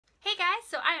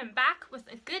so I am back with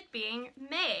a Goodbeing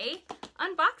May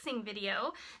unboxing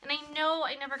video, and I know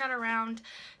I never got around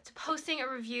to posting a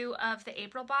review of the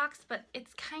April box, but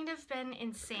it's kind of been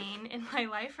insane in my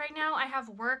life right now. I have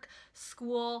work,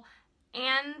 school,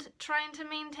 and trying to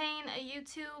maintain a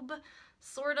YouTube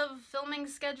sort of filming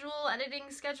schedule, editing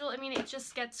schedule. I mean, it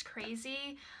just gets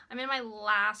crazy. I'm in my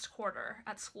last quarter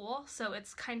at school, so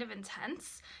it's kind of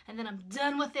intense, and then I'm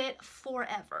done with it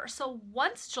forever. So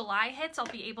once July hits, I'll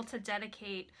be able to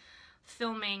dedicate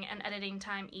filming and editing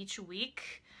time each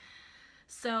week.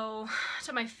 So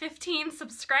to my 15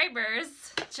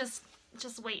 subscribers, just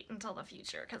wait until the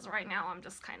future, because right now I'm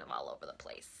just kind of all over the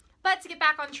place. But to get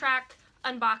back on track,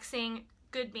 unboxing,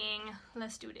 Goodbeing,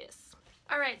 let's do this.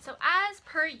 Alright, so as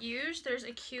per usual, there's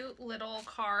a cute little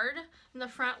card in the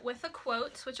front with a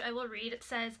quote, which I will read. It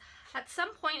says, "At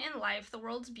some point in life, the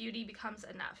world's beauty becomes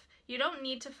enough. You don't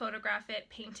need to photograph it,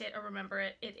 paint it, or remember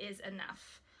it. It is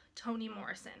enough." Toni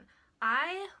Morrison.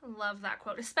 I love that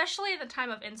quote, especially at the time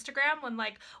of Instagram when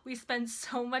like we spend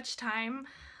so much time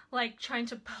like trying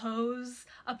to pose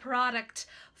a product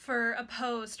for a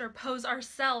post or pose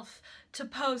ourselves to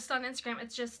post on Instagram.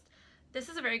 It's just, this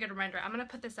is a very good reminder. I'm gonna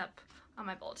put this up on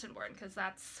my bulletin board because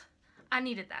I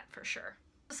needed that for sure.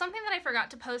 Something that I forgot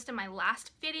to post in my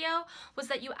last video was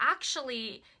that you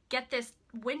actually get this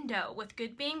window with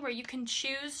Goodbeing where you can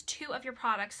choose 2 of your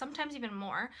products, sometimes even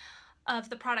more, of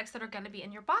the products that are going to be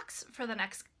in your box for the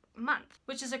next month,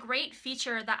 which is a great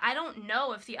feature that I don't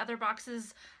know if the other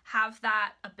boxes have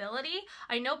that ability.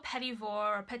 I know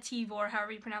Petivore or Petivore,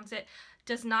 however you pronounce it,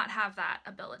 does not have that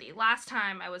ability. Last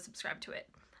time I was subscribed to it,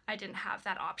 I didn't have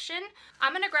that option.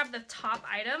 I'm gonna grab the top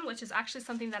item, which is actually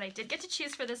something that I did get to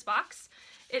choose for this box.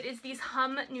 It is these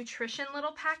Hum Nutrition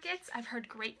little packets. I've heard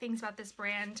great things about this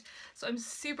brand, so I'm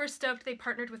super stoked they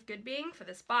partnered with Goodbeing for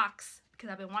this box because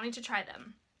I've been wanting to try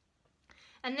them.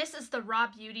 And this is the Raw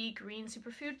Beauty Green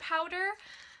Superfood Powder.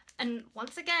 And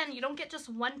once again, you don't get just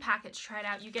one package tried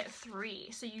out, you get 3.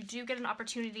 So you do get an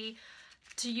opportunity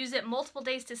to use it multiple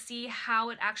days to see how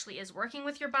it actually is working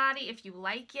with your body, if you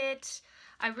like it.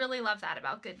 I really love that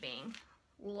about Goodbeing.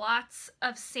 Lots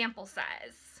of sample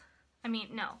size. I mean,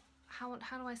 no, how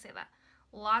do I say that?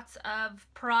 Lots of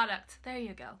product. There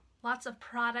you go. Lots of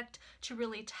product to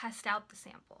really test out the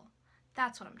sample.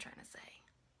 That's what I'm trying to say.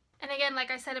 And again, like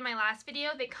I said in my last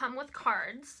video, they come with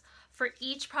cards for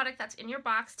each product that's in your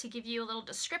box to give you a little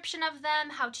description of them,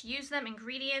 how to use them,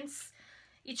 ingredients.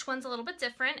 Each one's a little bit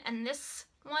different, and this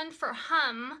one for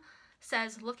Hum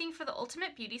says, "Looking for the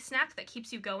ultimate beauty snack that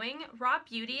keeps you going? Raw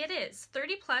Beauty it is.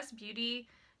 30+ beauty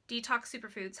detox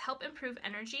superfoods help improve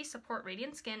energy, support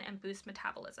radiant skin, and boost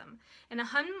metabolism. In a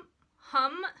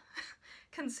Hum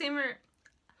consumer...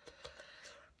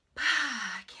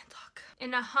 I can't talk.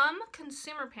 In a Hum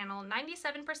consumer panel,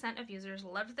 97% of users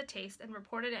loved the taste and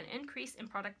reported an increase in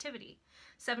productivity.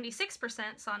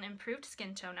 76% saw an improved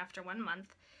skin tone after 1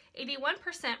 month.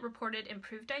 81% reported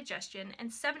improved digestion, and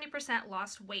 70%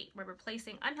 lost weight by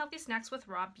replacing unhealthy snacks with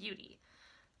Raw Beauty."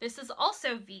 This is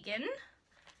also vegan,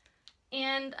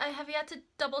 and I have yet to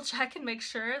double check and make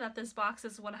sure that this box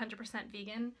is 100%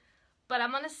 vegan, but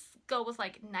I'm gonna go with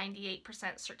like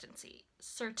 98%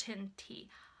 certainty.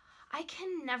 I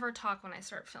can never talk when I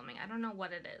start filming. I don't know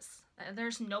what it is.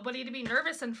 There's nobody to be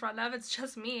nervous in front of. It's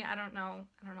just me. I don't know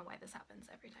why this happens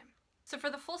every time. So for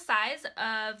the full size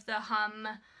of the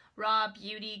Hum Raw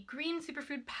Beauty Green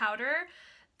Superfood Powder,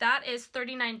 that is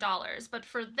 $39. But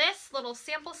for this little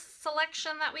sample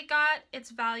selection that we got,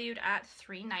 it's valued at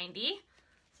 $3.90.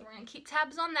 So we're gonna keep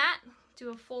tabs on that, do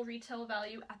a full retail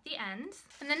value at the end.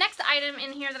 And the next item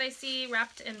in here that I see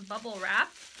wrapped in bubble wrap,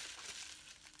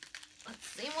 let's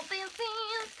see what this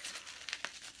is.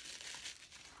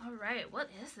 Alright,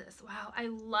 what is this? Wow, I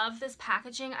love this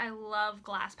packaging. I love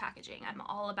glass packaging. I'm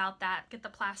all about that. Get the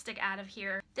plastic out of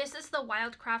here. This is the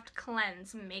Wildcraft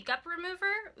Cleanse Makeup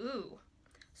Remover. Ooh,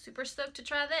 super stoked to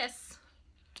try this.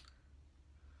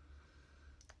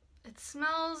 It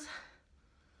smells...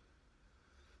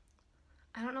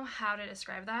 I don't know how to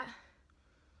describe that.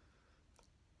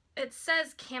 It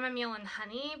says chamomile and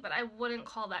honey, but I wouldn't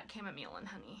call that chamomile and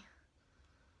honey.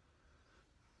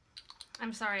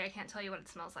 I'm sorry, I can't tell you what it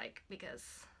smells like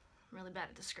because I'm really bad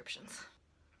at descriptions.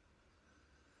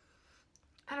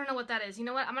 I don't know what that is. You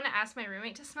know what? I'm gonna ask my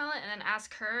roommate to smell it and then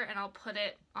ask her, and I'll put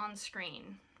it on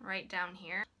screen right down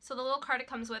here. So the little card it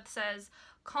comes with says,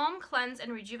 "Calm, cleanse,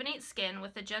 and rejuvenate skin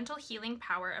with the gentle healing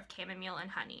power of chamomile and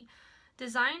honey.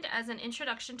 Designed as an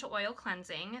introduction to oil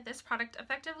cleansing, this product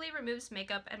effectively removes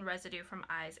makeup and residue from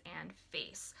eyes and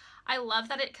face. I love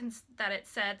that it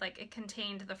said like it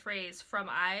contained the phrase "from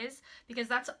eyes," because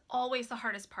that's always the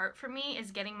hardest part for me,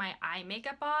 is getting my eye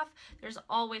makeup off. There's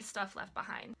always stuff left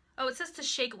behind. Oh, it says to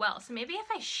shake well, so maybe if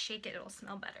I shake it, it'll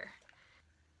smell better.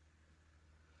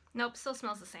 Nope, still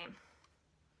smells the same.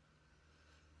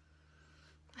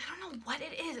 I don't know what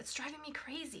it is. It's driving me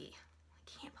crazy. I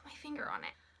can't put my finger on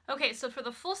it. Okay, so for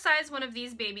the full size one of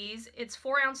these babies, it's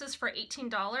 4 ounces for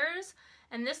 $18,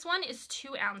 and this one is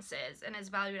 2 ounces and is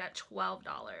valued at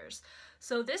 $12.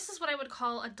 So this is what I would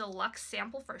call a deluxe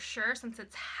sample for sure, since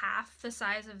it's half the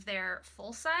size of their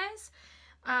full size.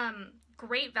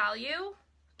 Great value.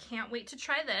 Can't wait to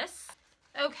try this.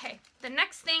 Okay, the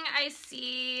next thing I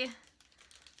see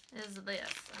is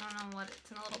this. I don't know what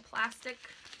it's in, a little plastic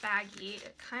baggie.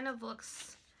 It kind of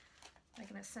looks like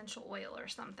an essential oil or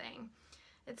something.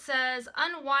 It says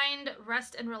Unwind,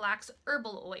 Rest and Relax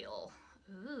Herbal Oil.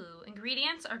 Ooh,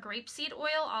 ingredients are grapeseed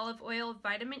oil, olive oil,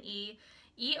 vitamin E,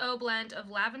 EO blend of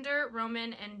lavender,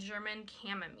 Roman, and German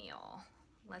chamomile.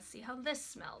 Let's see how this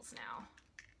smells now.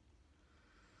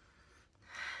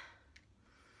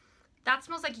 That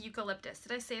smells like eucalyptus.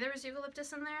 Did I say there was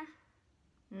eucalyptus in there?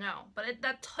 No, but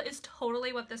that is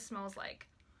totally what this smells like.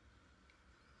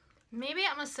 Maybe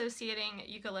I'm associating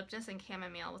eucalyptus and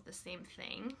chamomile with the same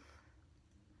thing.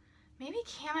 Maybe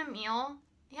chamomile.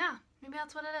 Yeah, maybe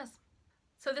that's what it is.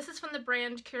 So this is from the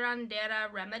brand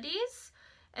Curandera Remedies,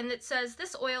 and it says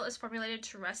this oil is formulated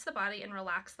to rest the body and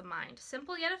relax the mind.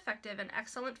 Simple yet effective and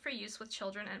excellent for use with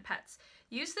children and pets.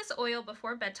 Use this oil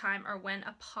before bedtime or when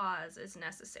a pause is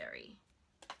necessary.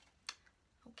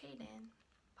 Okay then,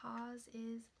 pause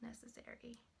is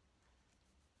necessary.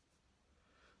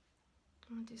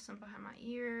 I'm gonna do some behind my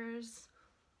ears.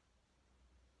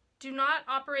 Do not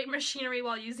operate machinery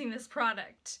while using this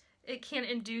product. It can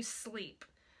induce sleep.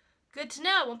 Good to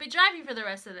know. Won't be driving for the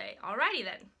rest of the day. Alrighty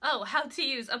then. Oh, how to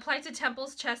use. Apply to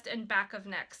temples, chest, and back of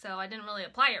neck. So I didn't really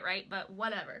apply it right, but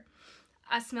whatever.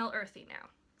 I smell earthy now.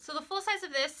 So the full size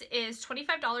of this is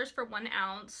 $25 for 1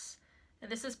 ounce.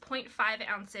 And this is 0.5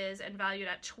 ounces and valued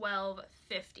at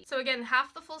 $12.50. So again,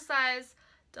 half the full size,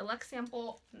 deluxe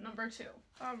sample number 2.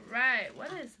 All right,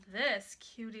 what is this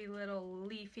cutie little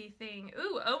leafy thing?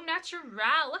 Ooh, Au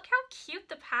Naturale. Look how cute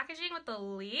the packaging with the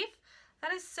leaf.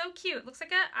 That is so cute. Looks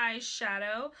like an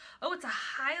eyeshadow. Oh, it's a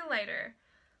highlighter.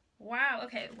 Wow,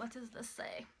 okay, what does this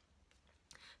say?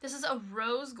 This is a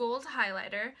rose gold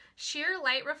highlighter. Sheer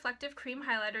light reflective cream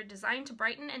highlighter designed to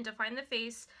brighten and define the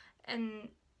face and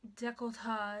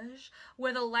décolletage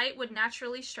where the light would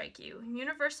naturally strike you.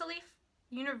 Universally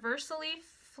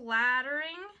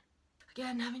flattering.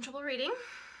 Again, having trouble reading.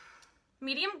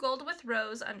 Medium gold with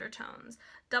rose undertones.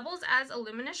 Doubles as a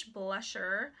luminous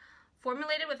blusher.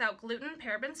 Formulated without gluten,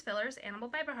 parabens, fillers, animal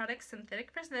fibrotics,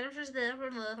 synthetic preservatives.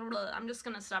 I'm just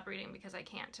going to stop reading because I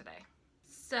can't today.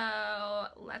 So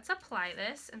let's apply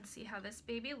this and see how this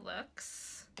baby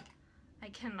looks. I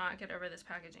cannot get over this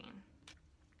packaging.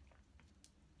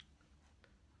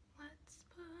 Let's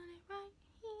put it right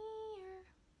here.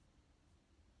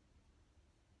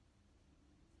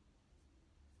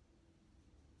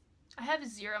 I have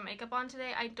zero makeup on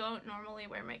today. I don't normally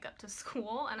wear makeup to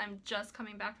school, and I'm just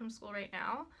coming back from school right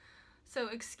now. So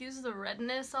excuse the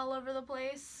redness all over the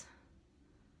place.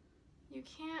 You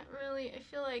can't really, I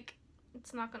feel like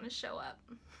it's not going to show up.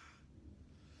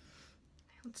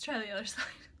 Let's try the other side.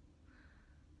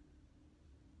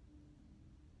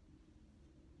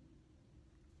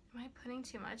 Am I putting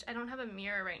too much? I don't have a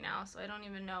mirror right now, so I don't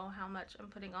even know how much I'm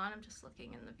putting on. I'm just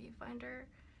looking in the viewfinder.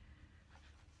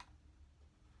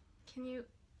 Can you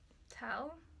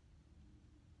tell?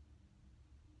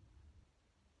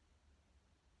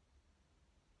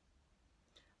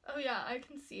 Oh yeah, I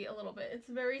can see a little bit. It's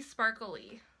very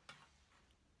sparkly.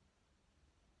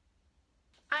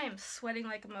 I am sweating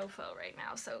like a mofo right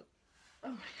now, so oh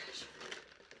my gosh.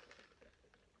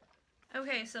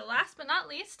 Okay, so last but not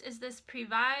least is this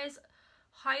Previse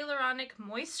Hyaluronic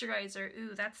Moisturizer.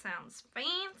 Ooh, that sounds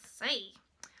fancy.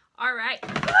 All right.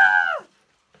 Ah!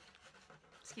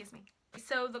 Excuse me.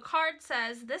 So the card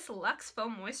says this Luxe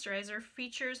Foam Moisturizer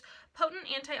features potent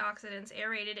antioxidants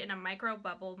aerated in a micro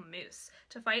bubble mousse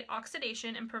to fight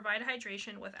oxidation and provide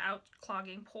hydration without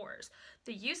clogging pores.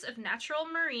 The use of natural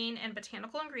marine and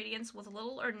botanical ingredients with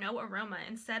little or no aroma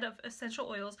instead of essential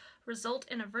oils result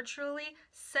in a virtually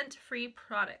scent-free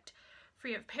product.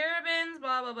 Free of parabens,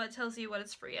 blah blah blah, it tells you what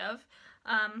it's free of,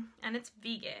 and it's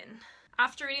vegan.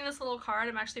 After reading this little card,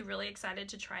 I'm actually really excited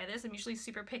to try this. I'm usually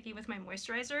super picky with my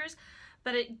moisturizers,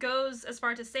 but it goes as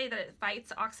far to say that it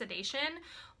fights oxidation,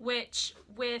 which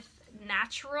with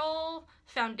natural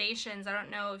foundations, I don't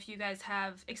know if you guys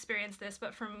have experienced this,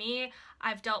 but for me,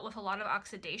 I've dealt with a lot of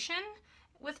oxidation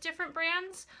with different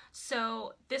brands,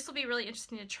 so this will be really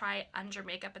interesting to try under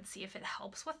makeup and see if it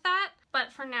helps with that.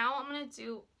 But for now, I'm gonna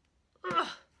do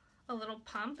a little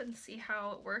pump and see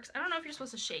how it works. I don't know if you're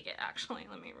supposed to shake it, actually.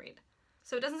 Let me read.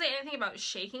 So it doesn't say anything about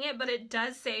shaking it, but it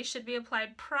does say should be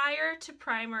applied prior to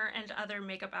primer and other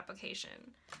makeup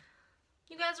application.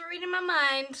 You guys are reading my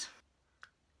mind.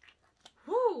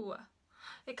 Woo!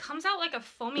 It comes out like a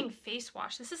foaming face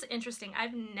wash. This is interesting.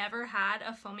 I've never had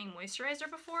a foaming moisturizer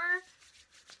before.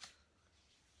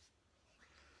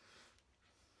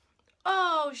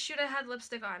 Oh shoot, I had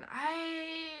lipstick on.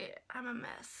 I'm a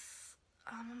mess.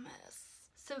 I'm a mess.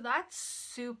 So that's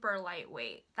super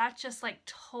lightweight. That just like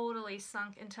totally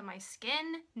sunk into my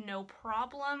skin, no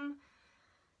problem.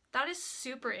 That is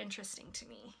super interesting to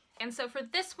me. And so for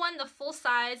this one, the full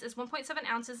size is 1.7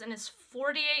 ounces and is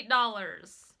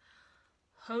 $48.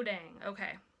 Ho dang,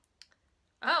 okay.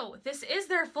 Oh, this is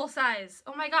their full size.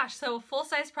 Oh my gosh, so full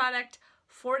size product,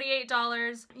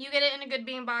 $48. You get it in a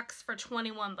Goodbeing box for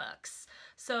 21 bucks.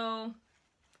 So,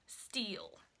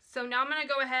 steal. So now I'm gonna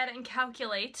go ahead and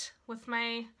calculate with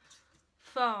my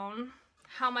phone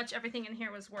how much everything in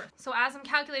here was worth. So as I'm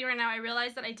calculating right now, I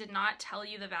realized that I did not tell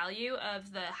you the value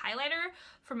of the highlighter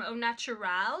from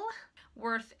Naturale,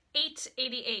 worth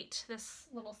 $8.88, this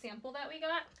little sample that we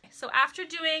got. So after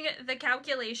doing the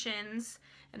calculations,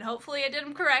 and hopefully I did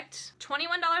them correct,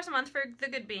 $21 a month for the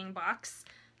Goodbeing box,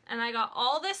 and I got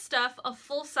all this stuff, a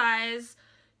full size,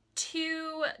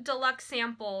 2 deluxe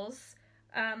samples,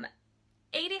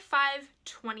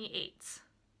 $85.28.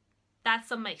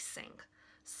 That's amazing.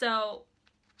 So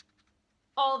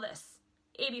all this,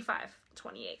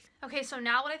 $85.28. Okay, so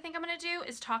now what I think I'm gonna do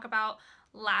is talk about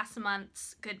last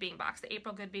month's Goodbeing box, the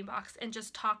April Goodbeing box, and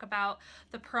just talk about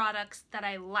the products that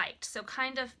I liked. So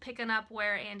kind of picking up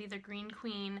where Andy the Green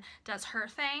Queen does her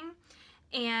thing.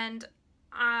 And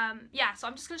yeah, so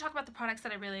I'm just gonna talk about the products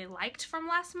that I really liked from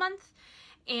last month.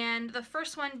 And the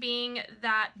first one being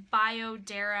that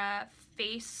Biodera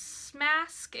face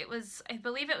mask. It was, I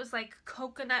believe it was like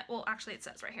coconut, well actually it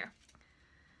says right here.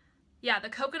 Yeah, the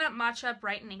coconut matcha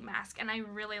brightening mask, and I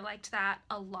really liked that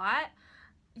a lot.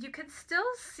 You could still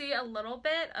see a little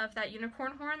bit of that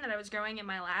unicorn horn that I was growing in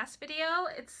my last video.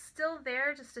 It's still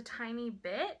there, just a tiny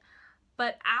bit,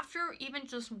 but after even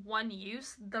just one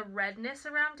use, the redness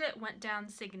around it went down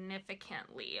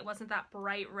significantly. It wasn't that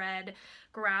bright red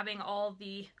grabbing all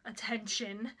the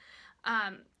attention.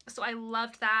 So I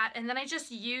loved that, and then I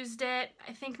just used it,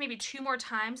 I think maybe 2 more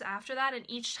times after that, and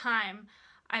each time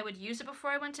I would use it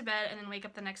before I went to bed and then wake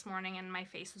up the next morning and my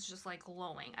face was just like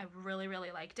glowing. I really,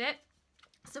 really liked it.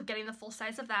 So getting the full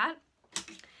size of that.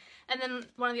 And then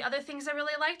one of the other things I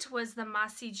really liked was the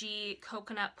Masiji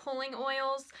coconut pulling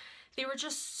oils. They were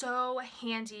just so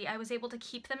handy. I was able to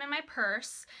keep them in my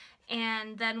purse,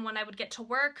 and then when I would get to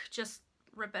work, just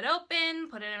rip it open,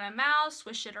 put it in my mouth,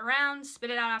 swish it around, spit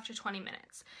it out after 20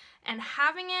 minutes. And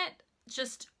having it,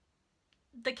 just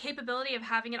the capability of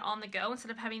having it on the go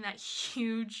instead of having that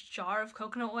huge jar of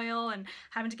coconut oil and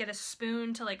having to get a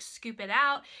spoon to like scoop it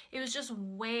out, it was just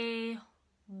way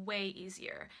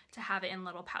easier to have it in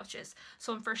little pouches.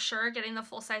 So I'm for sure getting the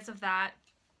full size of that.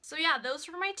 So yeah, those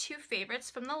were my 2 favorites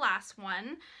from the last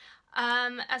one.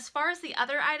 As far as the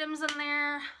other items in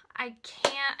there, I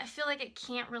feel like it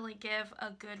can't really give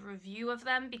a good review of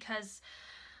them because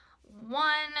one,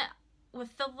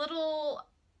 with the little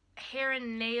hair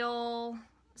and nail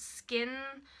skin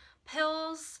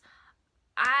pills,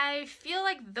 I feel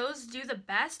like those do the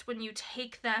best when you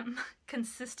take them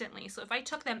consistently. So if I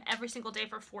took them every single day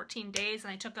for 14 days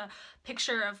and I took a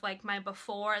picture of like my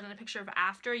before and then a picture of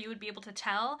after, you would be able to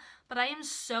tell. But I am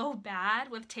so bad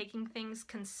with taking things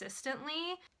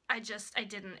consistently. I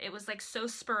didn't. It was like so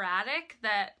sporadic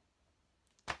that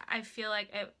I feel like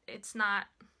it's not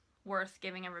worth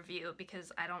giving a review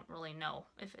because I don't really know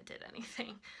if it did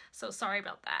anything. So sorry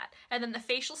about that. And then the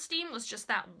facial steam was just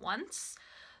that once.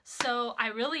 So I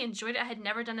really enjoyed it. I had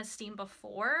never done a steam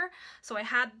before. So I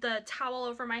had the towel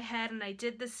over my head and I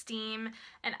did the steam,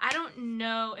 and I don't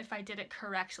know if I did it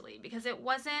correctly because it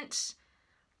wasn't,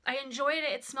 I enjoyed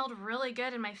it. It smelled really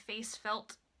good and my face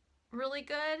felt really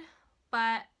good,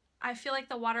 but I feel like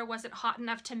the water wasn't hot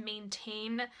enough to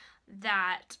maintain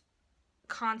that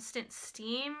constant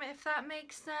steam, if that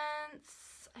makes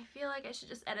sense. I feel like I should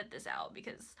just edit this out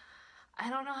because I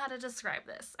don't know how to describe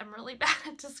this. I'm really bad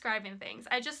at describing things.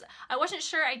 I wasn't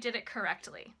sure I did it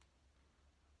correctly.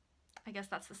 I guess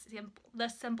that's the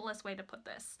simplest way to put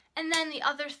this. And then the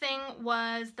other thing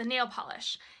was the nail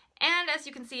polish. And as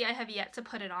you can see, I have yet to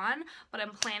put it on, but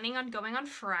I'm planning on going on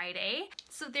Friday.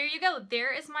 So there you go.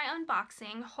 There is my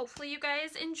unboxing. Hopefully you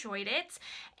guys enjoyed it,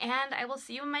 and I will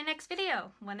see you in my next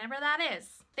video, whenever that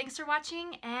is. Thanks for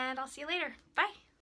watching, and I'll see you later. Bye!